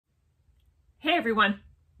everyone,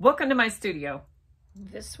 welcome to my studio.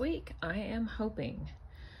 This week I am hoping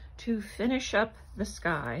to finish up the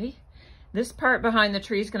sky. This part behind the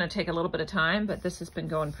tree is going to take a little bit of time, but this has been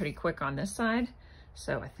going pretty quick on this side,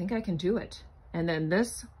 so I think I can do it. And then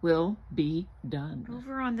this will be done.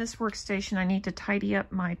 Over on this workstation, I need to tidy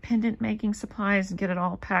up my pendant making supplies and get it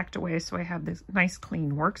all packed away so I have this nice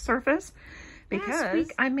clean work surface. Because last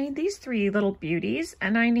week I made these three little beauties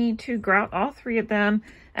and I need to grout all three of them,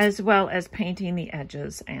 as well as painting the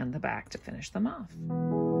edges and the back to finish them off.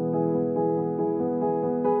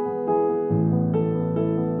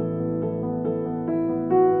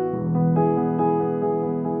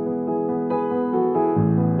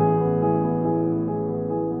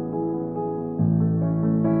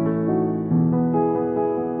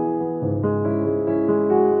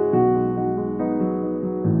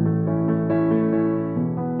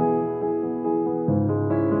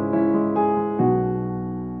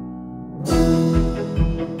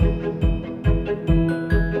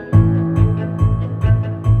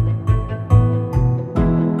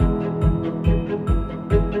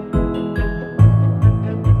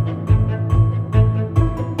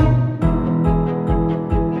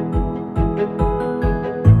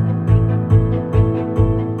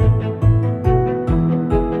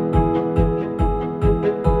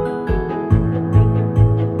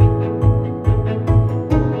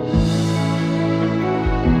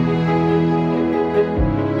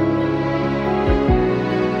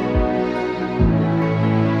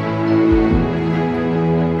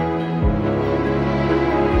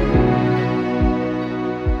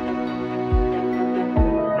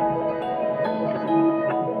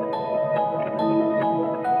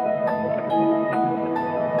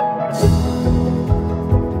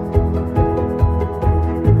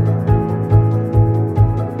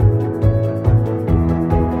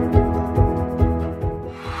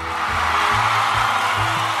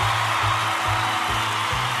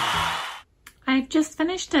 I've just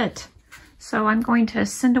finished it. So I'm going to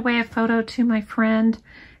send away a photo to my friend,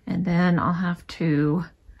 and then I'll have to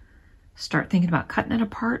start thinking about cutting it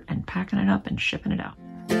apart and packing it up and shipping it out.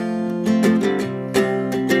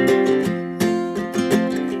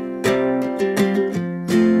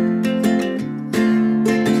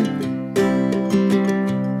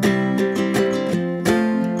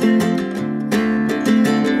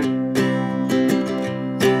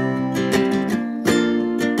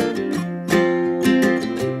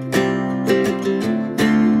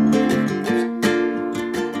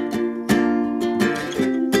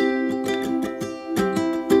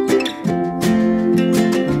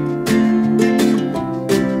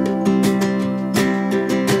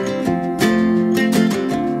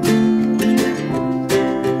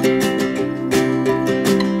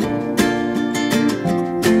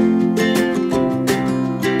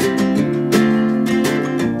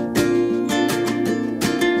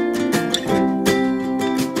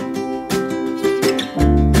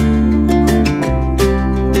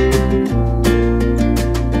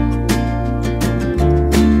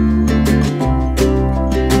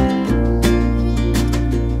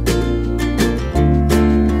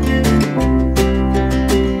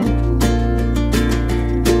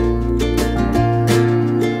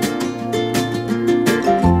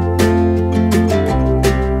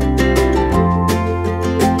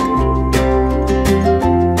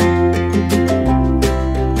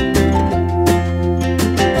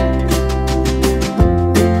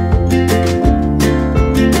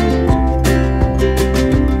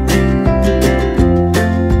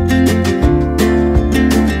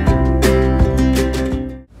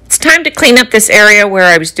 Time to clean up this area where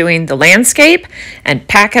I was doing the landscape and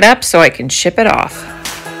pack it up so I can ship it off.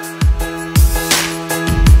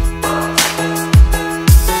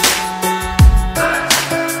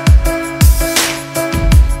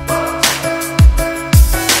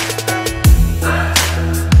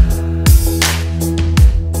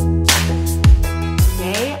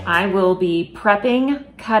 Today I will be prepping,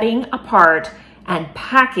 cutting apart, and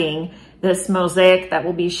packing this mosaic that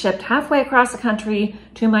will be shipped halfway across the country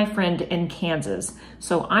to my friend in Kansas.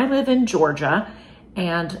 So I live in Georgia,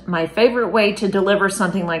 and my favorite way to deliver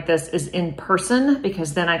something like this is in person,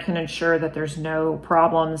 because then I can ensure that there's no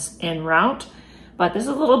problems en route. But this is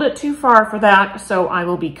a little bit too far for that, so I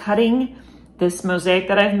will be cutting this mosaic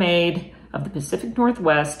that I've made of the Pacific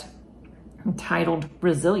Northwest, entitled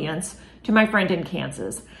Resilience, to my friend in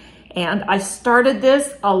Kansas. And I started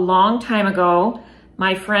this a long time ago.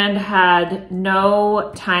 My friend had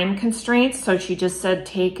no time constraints, so she just said,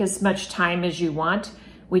 take as much time as you want,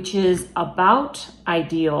 which is about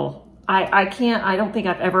ideal. I don't think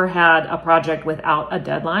I've ever had a project without a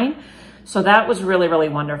deadline. So that was really, really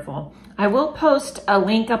wonderful. I will post a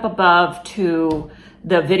link up above to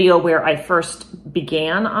the video where I first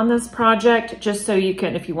began on this project, just so you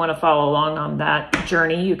can, if you want to follow along on that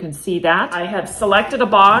journey, you can see that. I have selected a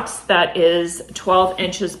box that is 12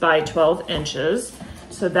 inches by 12 inches.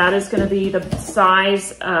 So that is going to be the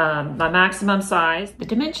size, my maximum size. The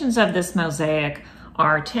dimensions of this mosaic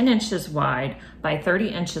are 10 inches wide by 30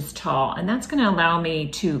 inches tall, and that's going to allow me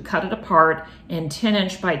to cut it apart in 10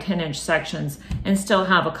 inch by 10 inch sections and still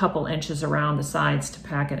have a couple inches around the sides to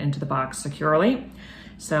pack it into the box securely.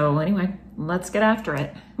 So anyway, let's get after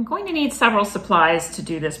it. I'm going to need several supplies to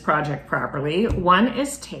do this project properly. One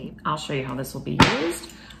is tape. I'll show you how this will be used.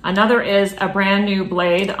 Another is a brand new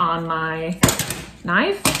blade on my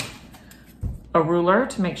knife, a ruler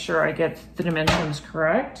to make sure I get the dimensions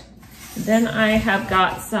correct. Then I have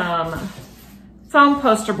got some foam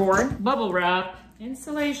poster board, bubble wrap,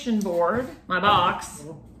 insulation board, my box.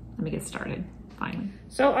 Let me get started, finally.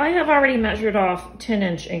 So I have already measured off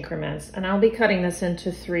 10-inch increments, and I'll be cutting this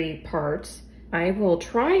into 3 parts. I will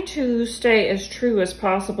try to stay as true as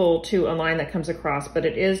possible to a line that comes across, but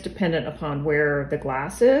it is dependent upon where the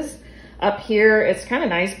glass is. Up here, it's kind of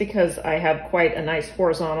nice because I have quite a nice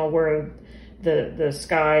horizontal where the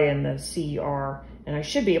sky and the sea are, and I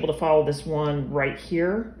should be able to follow this one right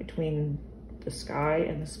here between the sky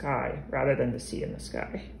and the sky rather than the sea and the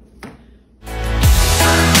sky.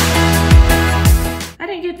 I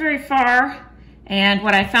didn't get very far, and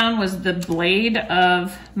what I found was the blade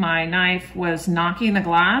of my knife was knocking the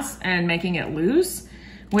glass and making it loose,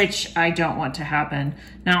 which I don't want to happen.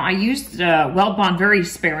 Now I used weld bond very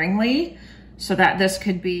sparingly so that this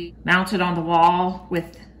could be mounted on the wall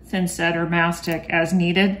with thinset or mastic as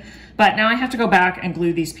needed. But now I have to go back and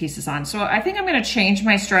glue these pieces on. So I think I'm going to change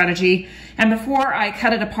my strategy. And before I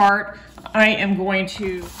cut it apart, I am going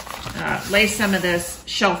to lay some of this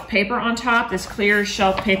shelf paper on top, this clear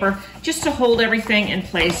shelf paper, just to hold everything in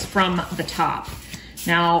place from the top.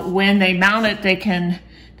 Now, when they mount it, they can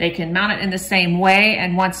mount it in the same way.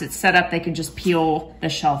 And once it's set up, they can just peel the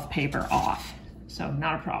shelf paper off. So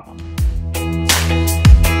not a problem.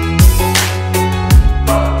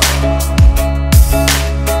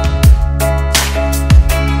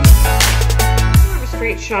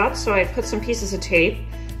 Straight shot, so I put some pieces of tape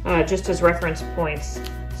just as reference points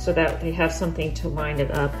so that they have something to line it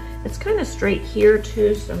up. It's kind of straight here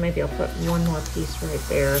too, so maybe I'll put one more piece right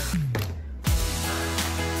there.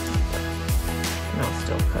 And I'll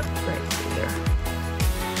still cut right through there.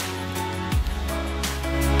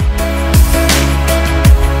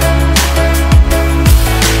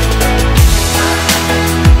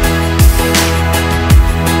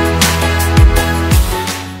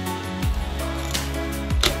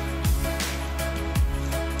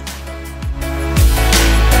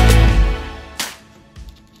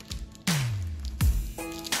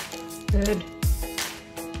 Good.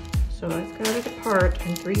 So I've got it apart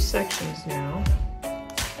in 3 sections now. So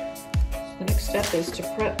the next step is to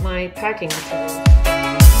prep my packing material.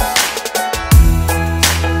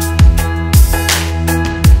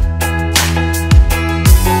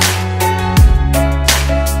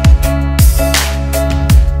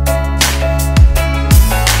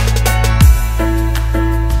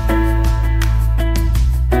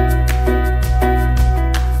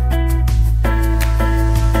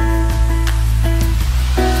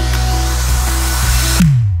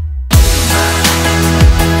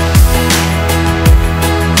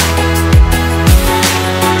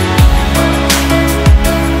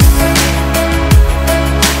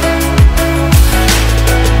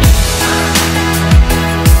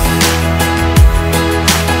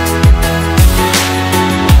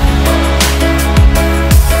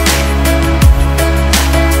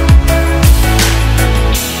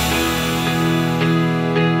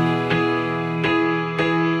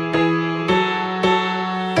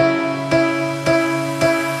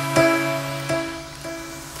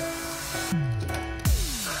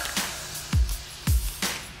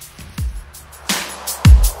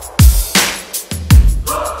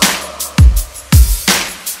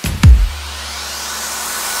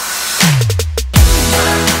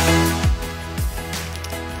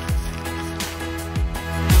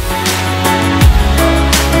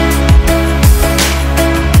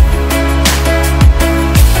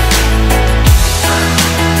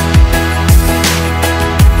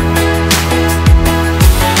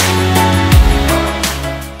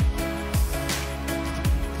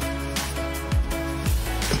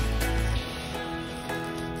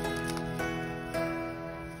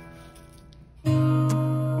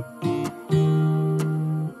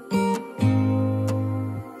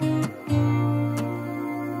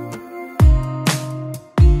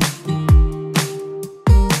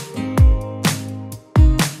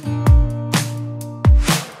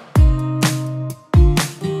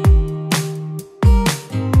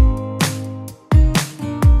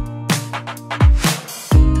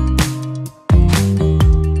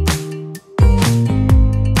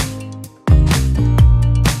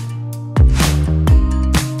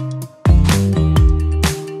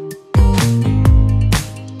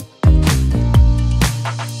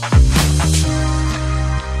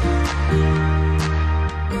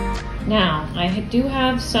 Now, I do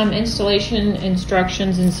have some installation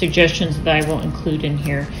instructions and suggestions that I will include in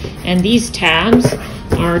here. And these tabs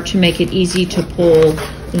are to make it easy to pull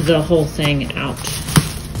the whole thing out.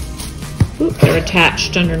 Oop, they're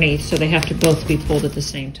attached underneath, so they have to both be pulled at the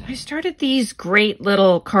same time. I started these great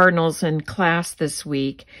little cardinals in class this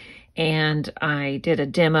week, and I did a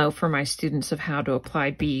demo for my students of how to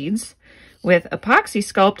apply beads with epoxy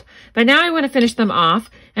sculpt, but now I want to finish them off,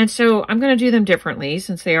 and so I'm going to do them differently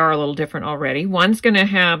since they are a little different already. One's going to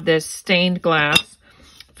have this stained glass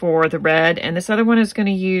for the red, and this other one is going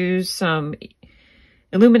to use some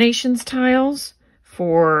illuminations tiles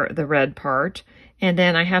for the red part, and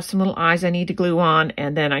then I have some little eyes I need to glue on,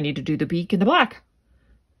 and then I need to do the beak in the black.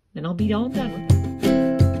 Then I'll be all done with it.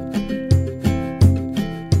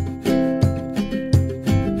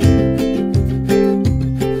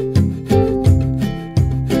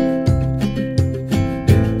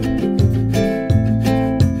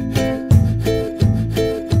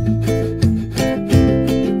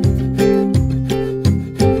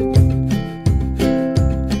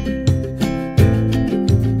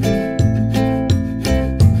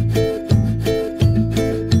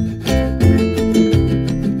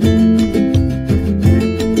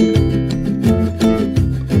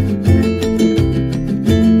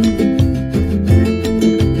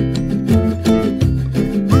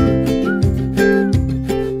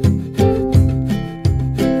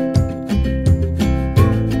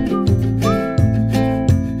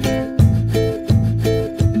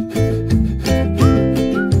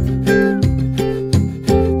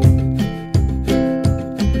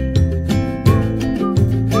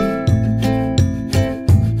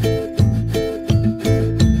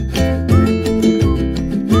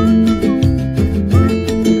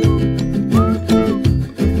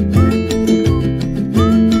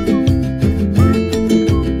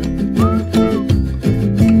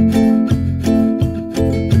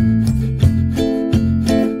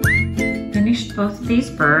 Both of these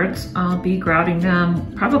birds, I'll be grouting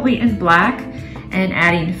them probably in black and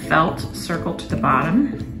adding felt circle to the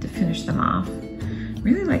bottom to finish them off.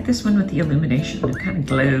 Really like this one with the illumination. It kind of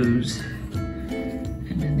glows.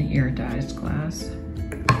 And then the iridized glass.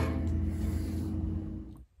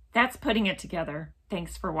 That's putting it together.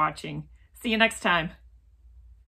 Thanks for watching. See you next time.